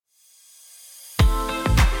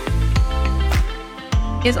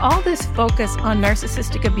Is all this focus on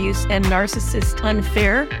narcissistic abuse and narcissist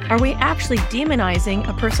unfair? Are we actually demonizing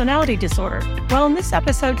a personality disorder? Well, in this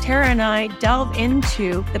episode, Tara and I delve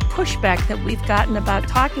into the pushback that we've gotten about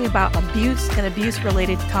talking about abuse and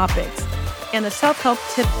abuse-related topics. And the self-help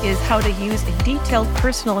tip is how to use a detailed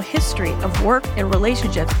personal history of work and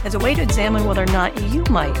relationships as a way to examine whether or not you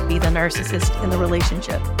might be the narcissist in the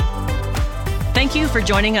relationship. Thank you for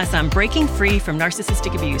joining us on Breaking Free from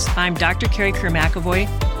Narcissistic Abuse. I'm Dr. Carrie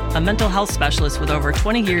Kerr-McAvoy, a mental health specialist with over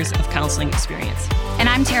 20 years of counseling experience. And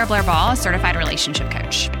I'm Tara Blair-Ball, a certified relationship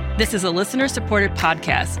coach. This is a listener-supported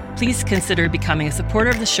podcast. Please consider becoming a supporter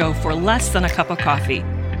of the show for less than a cup of coffee.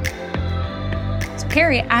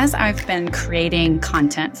 Carrie, as I've been creating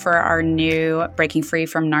content for our new Breaking Free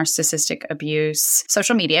from Narcissistic Abuse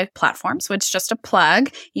social media platforms, which just a plug,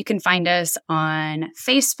 you can find us on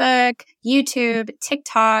Facebook, YouTube,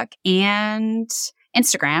 TikTok, and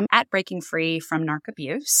Instagram at Breaking Free from Narc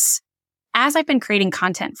Abuse. As I've been creating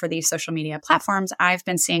content for these social media platforms, I've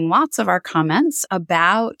been seeing lots of our comments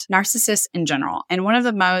about narcissists in general. And one of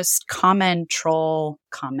the most common troll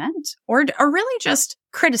comment, or really just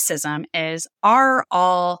criticism, is, are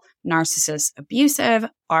all narcissists abusive?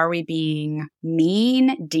 Are we being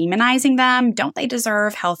mean, demonizing them? Don't they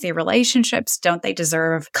deserve healthy relationships? Don't they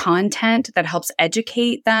deserve content that helps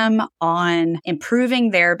educate them on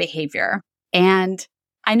improving their behavior? And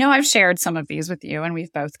I know I've shared some of these with you and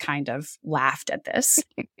we've both kind of laughed at this,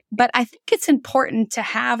 but I think it's important to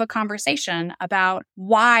have a conversation about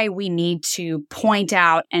why we need to point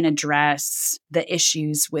out and address the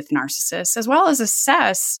issues with narcissists, as well as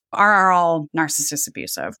assess, are all narcissists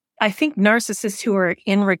abusive? I think narcissists who are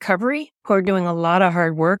in recovery, who are doing a lot of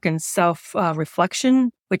hard work and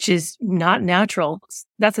self-reflection, which is not natural.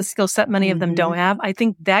 That's a skill set many of them don't have. I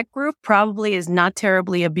think that group probably is not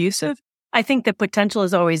terribly abusive. I think the potential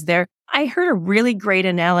is always there. I heard a really great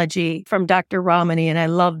analogy from Dr. Ramani, and I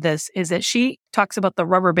love this, is that she talks about the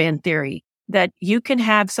rubber band theory, that you can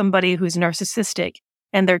have somebody who's narcissistic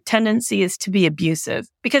and their tendency is to be abusive.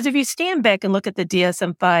 Because if you stand back and look at the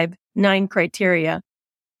DSM-5 9 criteria,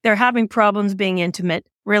 they're having problems being intimate,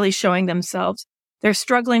 really showing themselves. They're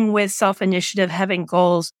struggling with self-initiative, having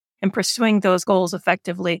goals, and pursuing those goals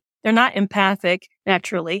effectively. They're not empathic,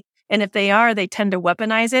 naturally. And if they are, they tend to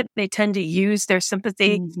weaponize it. They tend to use their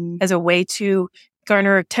sympathy as a way to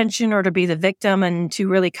garner attention or to be the victim and to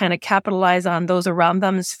really kind of capitalize on those around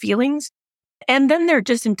them's feelings. And then they're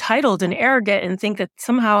just entitled and arrogant and think that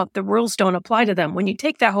somehow the rules don't apply to them. When you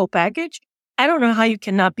take that whole package, I don't know how you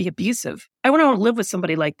cannot be abusive. I want to live with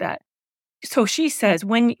somebody like that. So she says,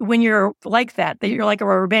 when you're like that you're like a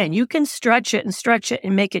rubber band, you can stretch it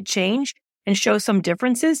and make it change and show some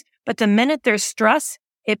differences. But the minute there's stress,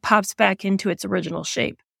 it pops back into its original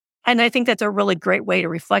shape. And I think that's a really great way to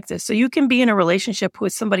reflect this. So you can be in a relationship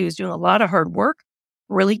with somebody who's doing a lot of hard work,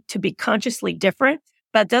 really to be consciously different.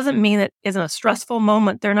 That doesn't mean that in a stressful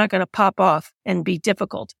moment, they're not going to pop off and be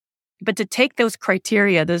difficult. But to take those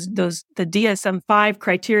criteria, the DSM-5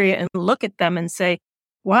 criteria, and look at them and say,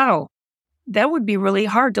 wow, that would be really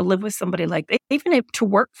hard to live with somebody like that, even to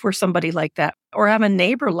work for somebody like that, or have a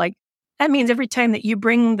neighbor like that. Means every time that you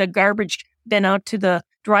bring the garbage bin out to the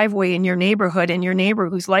driveway in your neighborhood and your neighbor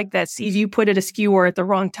who's like that sees you put it askew or at the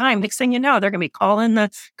wrong time, next thing you know, they're going to be calling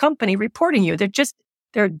the company, reporting you.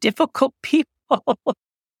 They're difficult people.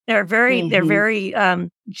 They're very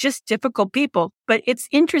just difficult people. But it's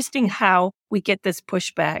interesting how we get this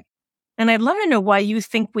pushback. And I'd love to know why you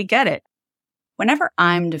think we get it. Whenever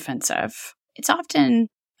I'm defensive, it's often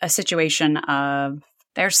a situation of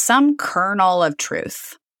there's some kernel of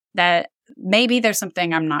truth that maybe there's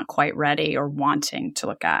something I'm not quite ready or wanting to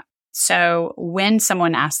look at. So when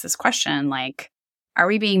someone asks this question, like, are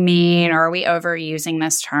we being mean or are we overusing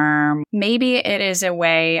this term? Maybe it is a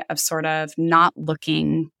way of sort of not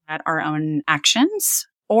looking at our own actions.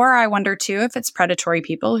 Or I wonder too if it's predatory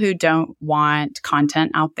people who don't want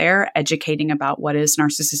content out there educating about what is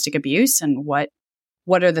narcissistic abuse and what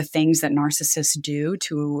are the things that narcissists do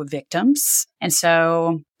to victims. And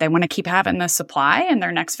so they want to keep having the supply in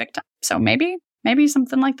their next victim. So maybe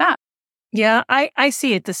something like that. Yeah, I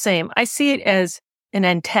see it the same. I see it as an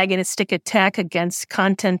antagonistic attack against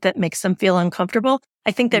content that makes them feel uncomfortable.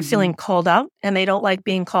 I think they're feeling called out and they don't like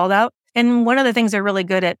being called out. And one of the things they're really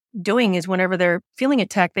good at doing is whenever they're feeling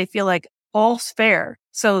attacked, they feel like all's fair.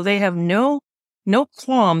 So they have no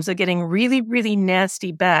qualms of getting really, really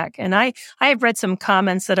nasty back. And I have read some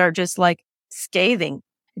comments that are just like scathing,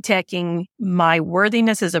 attacking my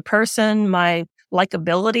worthiness as a person, my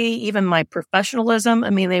likability, even my professionalism. I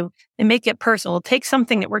mean, they make it personal. They'll take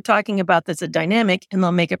something that we're talking about that's a dynamic and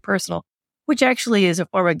they'll make it personal, which actually is a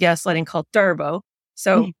form of gaslighting called Darbo.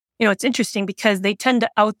 So, it's interesting because they tend to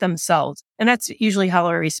out themselves. And that's usually how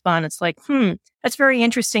I respond. It's like, that's very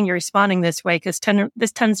interesting you're responding this way because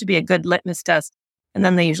this tends to be a good litmus test. And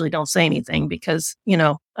then they usually don't say anything because,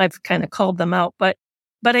 I've kind of called them out. But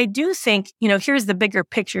I do think, here's the bigger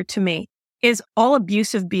picture to me. Is all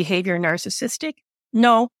abusive behavior narcissistic?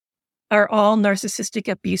 No. Are all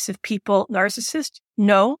narcissistic, abusive people narcissists?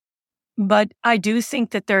 No. But I do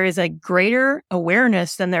think that there is a greater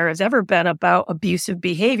awareness than there has ever been about abusive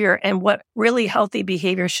behavior and what really healthy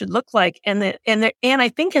behavior should look like. And I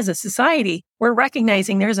think as a society, we're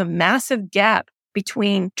recognizing there's a massive gap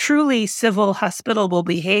between truly civil, hospitable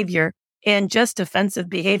behavior and just offensive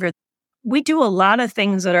behavior. We do a lot of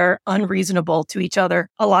things that are unreasonable to each other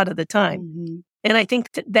a lot of the time. And I think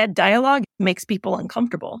that dialogue makes people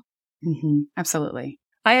uncomfortable. Absolutely.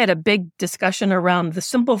 I had a big discussion around the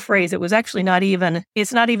simple phrase. It's not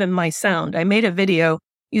even my sound. I made a video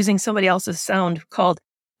using somebody else's sound called,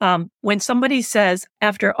 when somebody says,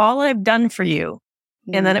 after all I've done for you,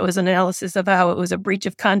 and then it was an analysis of how it was a breach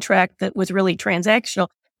of contract that was really transactional.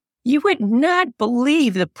 You would not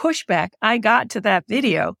believe the pushback I got to that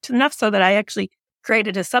video, enough so that I actually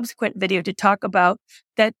created a subsequent video to talk about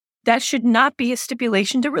that should not be a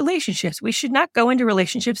stipulation to relationships. We should not go into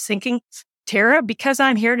relationships thinking, Tara, because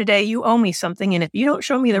I'm here today, you owe me something. And if you don't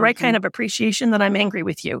show me the right kind of appreciation, then I'm angry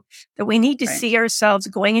with you. That we need to see ourselves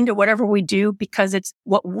going into whatever we do because it's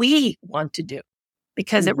what we want to do,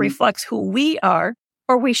 because it reflects who we are,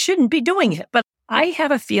 or we shouldn't be doing it. But I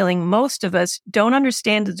have a feeling most of us don't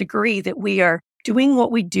understand the degree that we are doing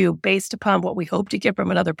what we do based upon what we hope to get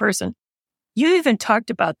from another person. You even talked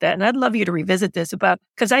about that, and I'd love you to revisit this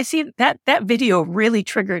because I see that video really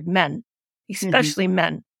triggered men, especially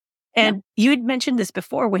men. And you had mentioned this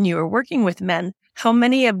before when you were working with men, how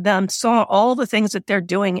many of them saw all the things that they're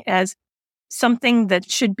doing as something that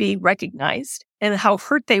should be recognized, and how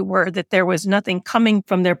hurt they were that there was nothing coming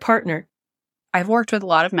from their partner. I've worked with a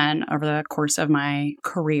lot of men over the course of my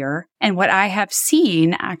career. And what I have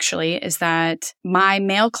seen actually is that my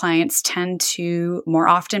male clients tend to more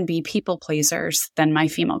often be people pleasers than my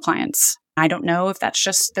female clients. I don't know if that's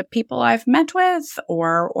just the people I've met with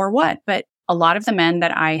or what, but a lot of the men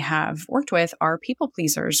that I have worked with are people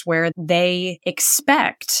pleasers where they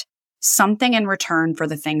expect something in return for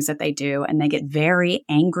the things that they do. And they get very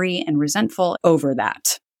angry and resentful over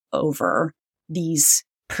that, over these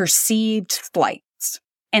perceived slights.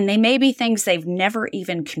 And they may be things they've never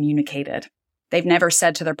even communicated. They've never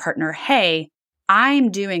said to their partner, hey,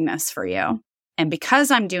 I'm doing this for you. And because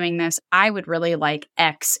I'm doing this, I would really like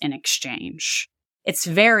X in exchange. It's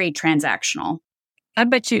very transactional. I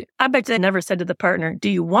bet they never said to the partner, do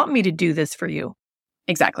you want me to do this for you?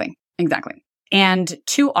 Exactly. And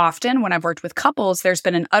too often when I've worked with couples, there's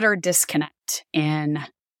been an utter disconnect in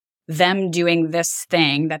them doing this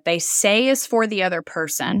thing that they say is for the other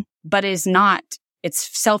person, but is not,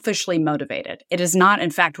 it's selfishly motivated. It is not,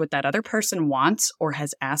 in fact, what that other person wants or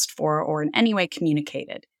has asked for or in any way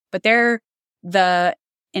communicated. But the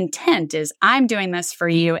intent is, I'm doing this for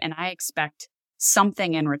you and I expect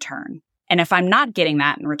something in return. And if I'm not getting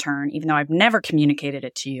that in return, even though I've never communicated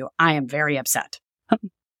it to you, I am very upset.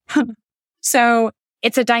 So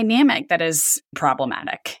it's a dynamic that is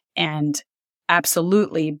problematic and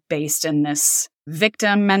absolutely based in this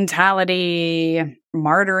victim mentality,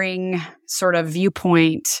 martyring sort of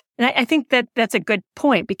viewpoint. And I think that that's a good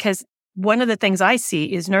point because one of the things I see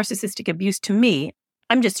is narcissistic abuse to me.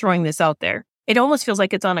 I'm just throwing this out there. It almost feels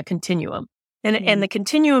like it's on a continuum. And the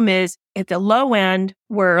continuum is at the low end,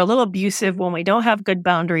 we're a little abusive when we don't have good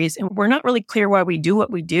boundaries and we're not really clear why we do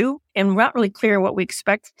what we do and we're not really clear what we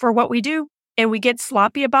expect for what we do. And we get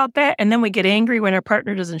sloppy about that. And then we get angry when our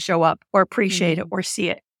partner doesn't show up or appreciate it or see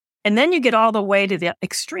it. And then you get all the way to the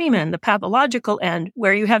extreme end, the pathological end,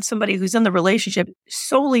 where you have somebody who's in the relationship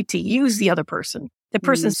solely to use the other person. The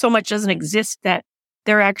person so much doesn't exist that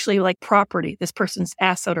they're actually like property, this person's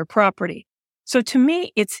asset or property. So to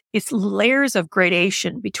me, it's layers of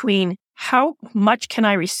gradation between how much can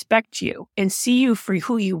I respect you and see you for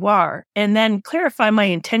who you are, and then clarify my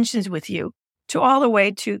intentions with you, to all the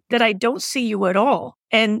way to that I don't see you at all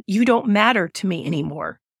and you don't matter to me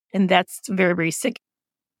anymore. And that's very, very sick.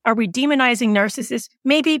 Are we demonizing narcissists?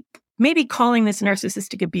 Maybe calling this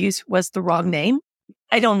narcissistic abuse was the wrong name.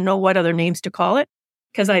 I don't know what other names to call it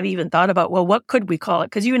because I've even thought about, well, what could we call it?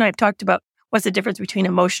 Because you and I have talked about what's the difference between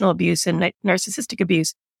emotional abuse and narcissistic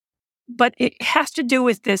abuse. But it has to do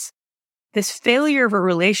with this failure of a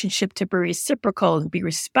relationship to be reciprocal and be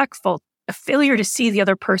respectful, a failure to see the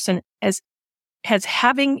other person as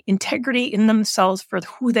having integrity in themselves for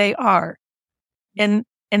who they are. And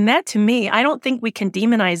that to me, I don't think we can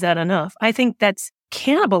demonize that enough. I think that's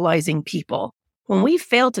cannibalizing people. When we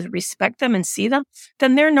fail to respect them and see them,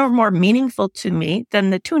 then they're no more meaningful to me than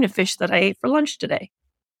the tuna fish that I ate for lunch today.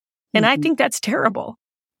 And I think that's terrible.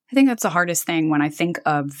 I think that's the hardest thing when I think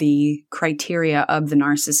of the criteria of the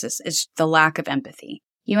narcissist is the lack of empathy.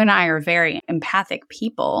 You and I are very empathic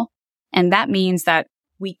people, and that means that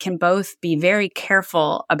we can both be very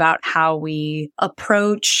careful about how we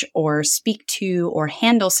approach or speak to or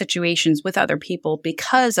handle situations with other people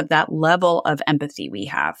because of that level of empathy we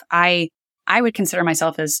have. I would consider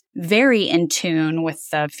myself as very in tune with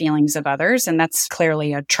the feelings of others. And that's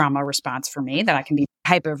clearly a trauma response for me that I can be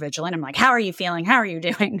hyper vigilant. I'm like, how are you feeling? How are you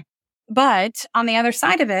doing? But on the other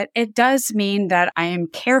side of it, it does mean that I am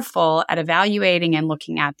careful at evaluating and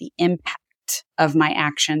looking at the impact of my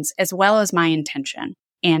actions as well as my intention.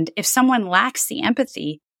 And if someone lacks the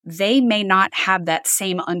empathy, they may not have that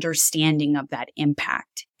same understanding of that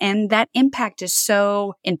impact. And that impact is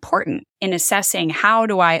so important in assessing how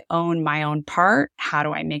do I own my own part? How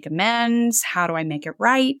do I make amends? How do I make it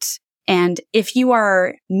right? And if you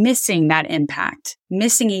are missing that impact,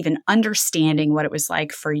 missing even understanding what it was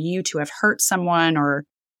like for you to have hurt someone or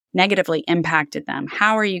negatively impacted them,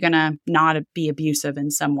 how are you going to not be abusive in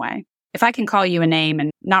some way? If I can call you a name and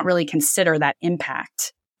not really consider that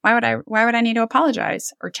impact, why would I need to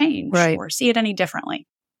apologize or change or see it any differently?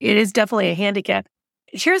 It is definitely a handicap.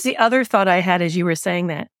 Here's the other thought I had as you were saying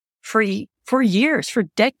that. For years, for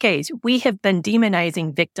decades, we have been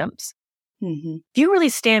demonizing victims. Mm-hmm. If you really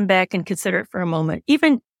stand back and consider it for a moment,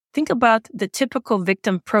 even think about the typical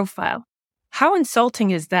victim profile. How insulting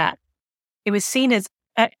is that? It was seen as,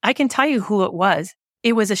 I can tell you who it was.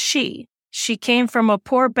 It was a she. She came from a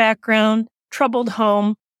poor background, troubled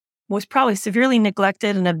home, was probably severely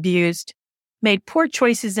neglected and abused, made poor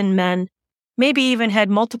choices in men, maybe even had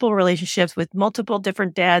multiple relationships with multiple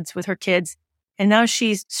different dads with her kids. And now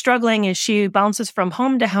she's struggling as she bounces from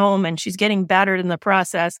home to home and she's getting battered in the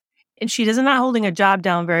process. And she is not holding a job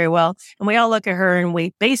down very well. And we all look at her and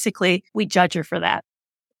we judge her for that.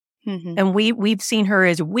 Mm-hmm. And we've seen her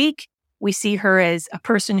as weak. We see her as a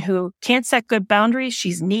person who can't set good boundaries.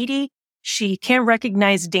 She's needy. She can't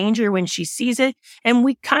recognize danger when she sees it. And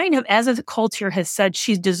we kind of, as a culture, has said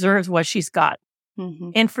she deserves what she's got.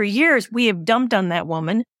 Mm-hmm. And for years, we have dumped on that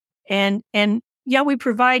woman. And we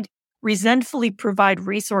resentfully provide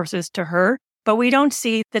resources to her, but we don't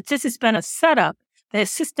see that this has been a setup that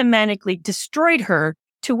has systematically destroyed her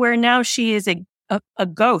to where now she is a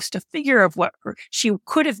ghost, a figure of what she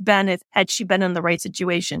could have been had she been in the right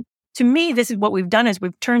situation. To me, this is what we've done is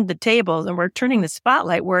we've turned the tables and we're turning the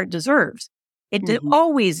spotlight where it deserves. It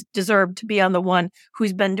always deserved to be on the one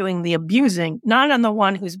who's been doing the abusing, not on the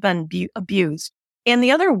one who's been abused. And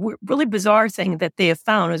the other really bizarre thing that they have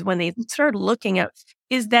found is when they started looking at,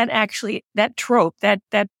 is that actually that trope, that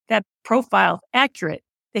profile accurate?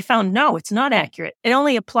 They found, no, it's not accurate. It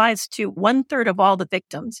only applies to 1/3 of all the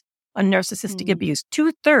victims of narcissistic abuse.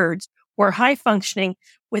 2/3 were high functioning,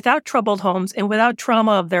 without troubled homes and without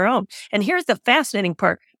trauma of their own. And here's the fascinating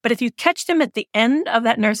part. But if you catch them at the end of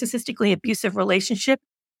that narcissistically abusive relationship,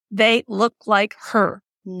 they look like her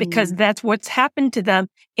because that's what's happened to them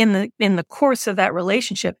in the course of that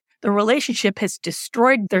relationship. The relationship has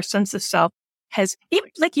destroyed their sense of self, has even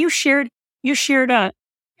like you shared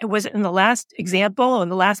it was in the last example, in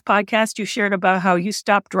the last podcast, you shared about how you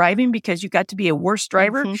stopped driving because you got to be a worse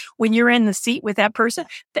driver when you're in the seat with that person.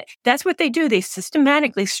 That's what they do. They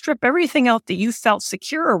systematically strip everything out that you felt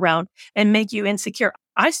secure around and make you insecure.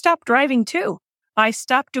 I stopped driving too. I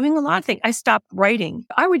stopped doing a lot of things. I stopped writing.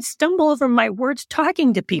 I would stumble over my words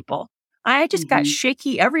talking to people. I just got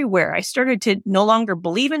shaky everywhere. I started to no longer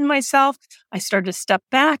believe in myself. I started to step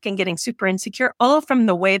back and getting super insecure, all from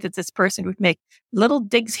the way that this person would make little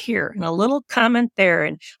digs here and a little comment there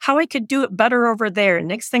and how I could do it better over there. And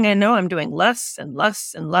next thing I know, I'm doing less and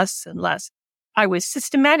less and less and less. I was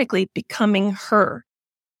systematically becoming her.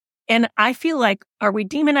 And I feel like, are we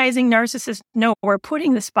demonizing narcissists? No, we're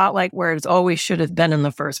putting the spotlight where it always should have been in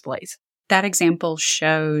the first place. That example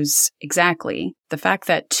shows exactly the fact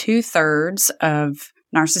that 2/3 of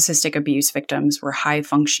narcissistic abuse victims were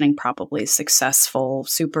high-functioning, probably successful,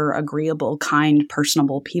 super agreeable, kind,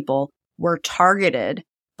 personable people were targeted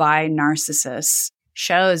by narcissists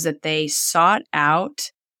shows that they sought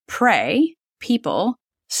out prey, people,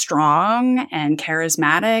 strong and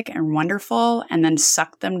charismatic and wonderful, and then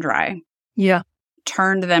sucked them dry. Yeah.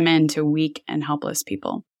 Turned them into weak and helpless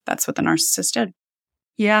people. That's what the narcissist did.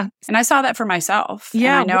 Yeah. And I saw that for myself.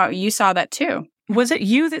 Yeah. And I know you saw that too. Was it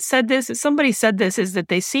you that said this? Somebody said this, is that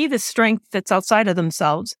they see the strength that's outside of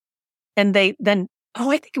themselves. And they then, I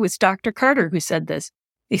think it was Dr. Carter who said this.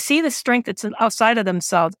 They see the strength that's outside of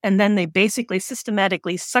themselves, and then they basically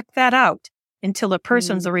systematically suck that out until a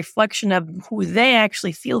person's a reflection of who they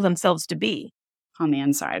actually feel themselves to be. On the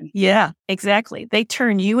inside. Yeah, exactly. They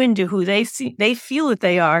turn you into who they feel that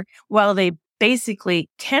they are, while they basically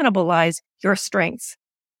cannibalize your strengths.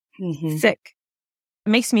 Sick. It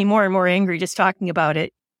makes me more and more angry just talking about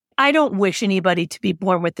it. I don't wish anybody to be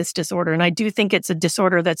born with this disorder. And I do think it's a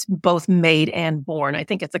disorder that's both made and born. I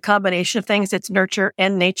think it's a combination of things. It's nurture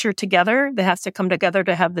and nature together that has to come together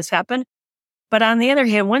to have this happen. But on the other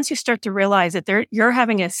hand, once you start to realize that you're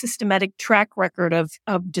having a systematic track record of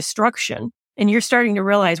destruction, and you're starting to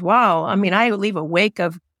realize, wow, I mean, I leave a wake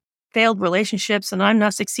of failed relationships and I'm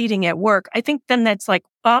not succeeding at work. I think then that's like,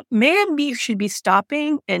 maybe you should be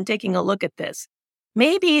stopping and taking a look at this.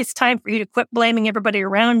 Maybe it's time for you to quit blaming everybody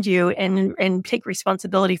around you and take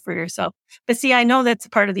responsibility for yourself. But see, I know that's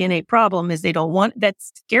part of the innate problem is they don't want,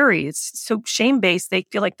 that's scary. It's so shame-based. They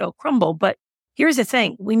feel like they'll crumble. But here's the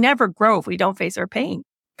thing. We never grow if we don't face our pain.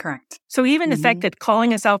 Correct. So even the fact that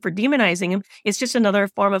calling us out for demonizing him is just another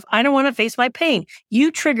form of, I don't want to face my pain. You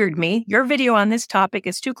triggered me. Your video on this topic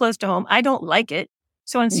is too close to home. I don't like it.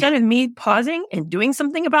 So instead of me pausing and doing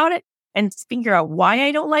something about it and figure out why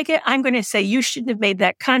I don't like it, I'm going to say, you shouldn't have made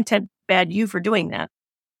that content bad, you for doing that.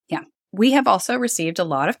 Yeah. We have also received a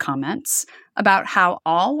lot of comments about how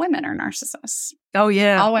all women are narcissists. Oh,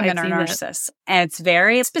 yeah. All women are narcissists. And it's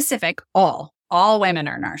very specific. All women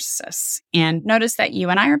are narcissists. And notice that you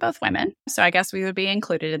and I are both women. So I guess we would be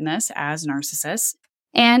included in this as narcissists.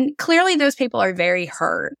 And clearly those people are very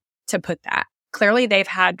hurt to put that. Clearly they've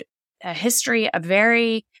had a history of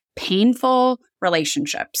very painful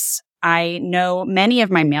relationships. I know many of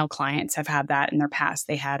my male clients have had that in their past.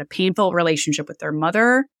 They had a painful relationship with their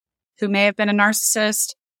mother, who may have been a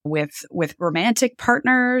narcissist, with romantic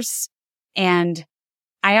partners. And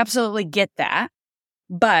I absolutely get that.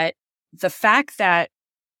 But the fact that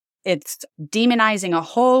it's demonizing a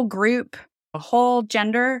whole group, a whole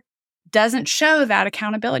gender, doesn't show that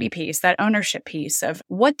accountability piece, that ownership piece of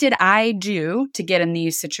what did I do to get in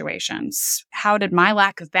these situations? How did my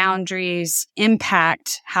lack of boundaries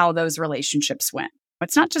impact how those relationships went?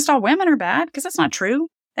 It's not just all women are bad, because that's not true.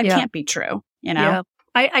 That can't be true, you know?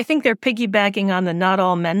 Yeah. I think they're piggybacking on the not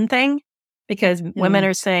all men thing, because women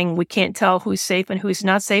are saying we can't tell who's safe and who's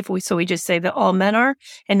not safe. So we just say that all men are.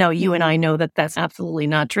 And now you and I know that that's absolutely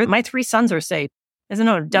not true. My 3 sons are safe.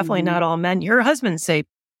 No, definitely not all men. Your husband's safe.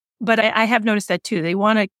 But I have noticed that too. They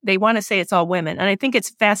want to say it's all women. And I think it's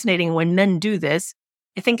fascinating when men do this.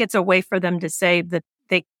 I think it's a way for them to say that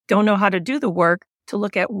they don't know how to do the work to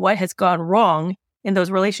look at what has gone wrong in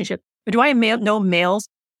those relationships. But do I know males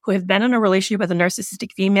who have been in a relationship with a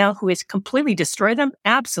narcissistic female who has completely destroyed them?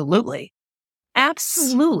 Absolutely.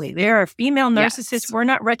 Absolutely. There are female narcissists. Yes. We're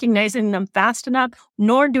not recognizing them fast enough,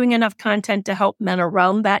 nor doing enough content to help men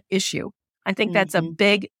around that issue. I think that's a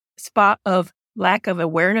big spot of lack of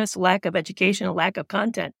awareness, lack of education, lack of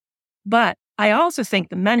content. But I also think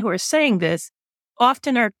the men who are saying this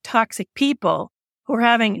often are toxic people who are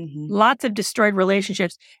having lots of destroyed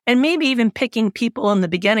relationships, and maybe even picking people in the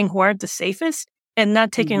beginning who aren't the safest and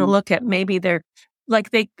not taking a look at maybe they're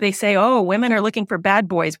like they say, oh, women are looking for bad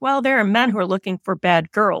boys. Well, there are men who are looking for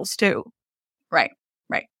bad girls too. Right.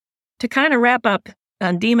 To kind of wrap up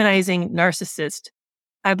on demonizing narcissist,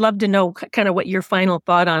 I'd love to know kind of what your final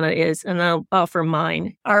thought on it is, and I'll offer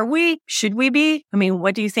mine. Are we? Should we be? I mean,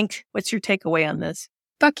 what do you think? What's your takeaway on this?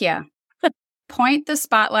 Fuck yeah. Point the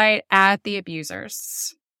spotlight at the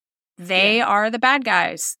abusers. They are the bad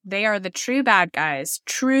guys. They are the true bad guys.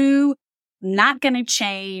 True, not going to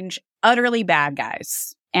change, utterly bad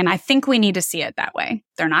guys. And I think we need to see it that way.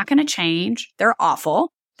 They're not going to change. They're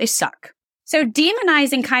awful. They suck. So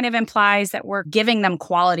demonizing kind of implies that we're giving them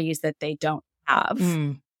qualities that they don't have.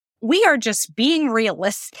 We are just being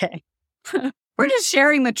realistic. We're just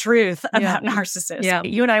sharing the truth about narcissists. Yeah,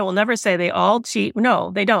 you and I will never say they all cheat.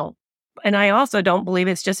 No, they don't. And I also don't believe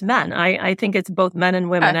it's just men. I think it's both men and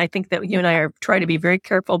women. I think that you and I are trying to be very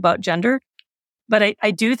careful about gender. But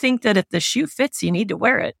I do think that if the shoe fits, you need to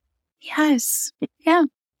wear it. Yes. Yeah.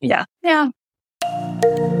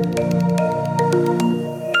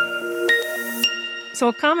 So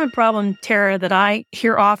a common problem, Tara, that I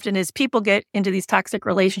hear often is people get into these toxic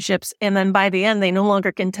relationships, and then by the end, they no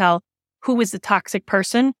longer can tell who was the toxic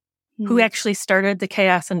person, who actually started the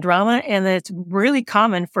chaos and drama. And it's really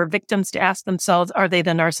common for victims to ask themselves, are they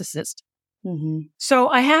the narcissist? So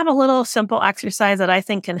I have a little simple exercise that I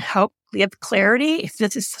think can help give clarity. If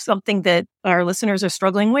this is something that our listeners are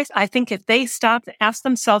struggling with, I think if they stop to ask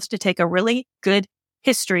themselves to take a really good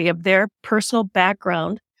history of their personal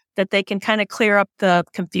background, that they can kind of clear up the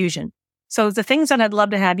confusion. So the things that I'd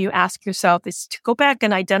love to have you ask yourself is to go back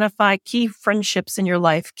and identify key friendships in your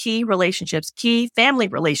life, key relationships, key family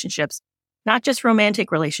relationships, not just romantic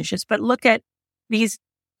relationships, but look at these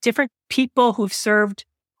different people who've served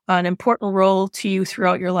an important role to you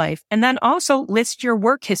throughout your life. And then also list your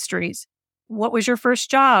work histories. What was your first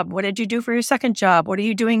job? What did you do for your second job? What are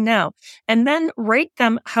you doing now? And then rate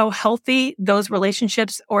them how healthy those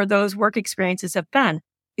relationships or those work experiences have been.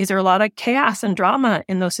 Is there a lot of chaos and drama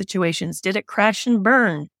in those situations? Did it crash and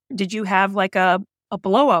burn? Did you have like a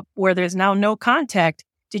blow up where there's now no contact?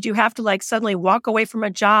 Did you have to like suddenly walk away from a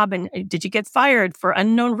job and did you get fired for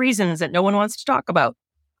unknown reasons that no one wants to talk about?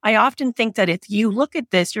 I often think that if you look at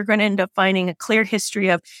this, you're going to end up finding a clear history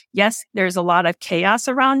of, yes, there's a lot of chaos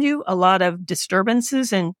around you, a lot of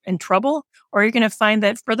disturbances and trouble, or you're going to find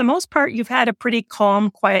that for the most part, you've had a pretty calm,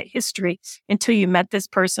 quiet history until you met this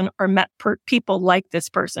person or met people like this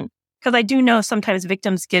person. Because I do know sometimes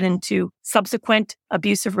victims get into subsequent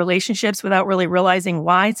abusive relationships without really realizing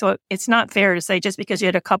why. So it's not fair to say just because you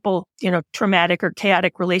had a couple, traumatic or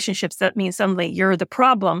chaotic relationships, that means suddenly you're the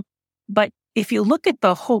problem. But if you look at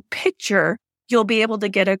the whole picture, you'll be able to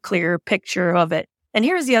get a clearer picture of it. And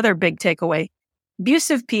here's the other big takeaway.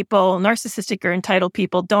 Abusive people, narcissistic or entitled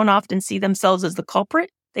people don't often see themselves as the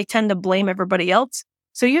culprit. They tend to blame everybody else.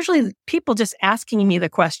 So usually people just asking me the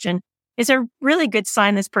question is a really good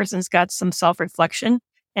sign this person's got some self-reflection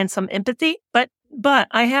and some empathy. But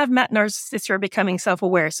I have met narcissists who are becoming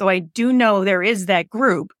self-aware. So I do know there is that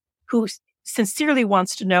group who sincerely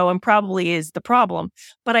wants to know and probably is the problem.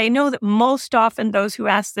 But I know that most often those who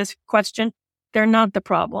ask this question, they're not the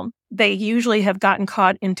problem. They usually have gotten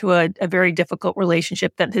caught into a very difficult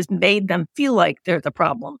relationship that has made them feel like they're the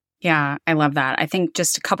problem. Yeah, I love that. I think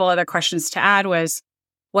just a couple other questions to add was,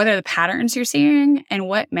 what are the patterns you're seeing and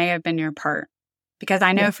what may have been your part? Because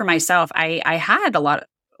I know for myself, I had a lot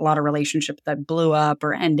of relationships that blew up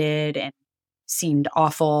or ended and seemed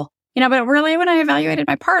awful. But really when I evaluated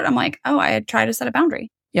my part, I'm like, oh, I had tried to set a boundary.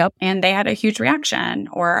 Yep. And they had a huge reaction,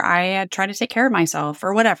 or I had tried to take care of myself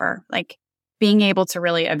or whatever. Like being able to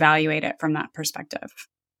really evaluate it from that perspective.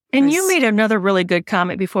 And you made another really good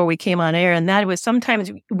comment before we came on air, and that was sometimes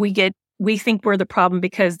we think we're the problem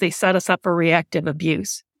because they set us up for reactive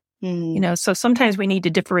abuse. So sometimes we need to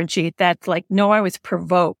differentiate that. Like, no, I was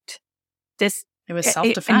provoked. It was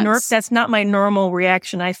self-defense. That's not my normal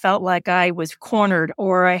reaction. I felt like I was cornered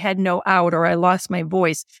or I had no out or I lost my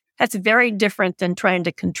voice. That's very different than trying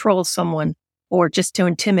to control someone or just to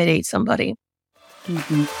intimidate somebody.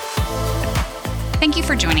 Mm-hmm. Thank you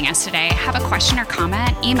for joining us today. Have a question or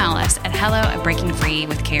comment? Email us at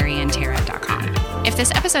hello@breakingfreewithcarrieandtara.com. If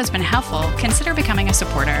this episode's been helpful, consider becoming a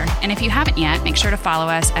supporter. And if you haven't yet, make sure to follow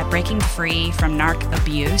us at Breaking Free from Narc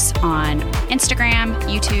Abuse on Instagram,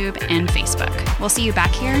 YouTube, and Facebook. We'll see you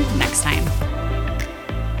back here next time.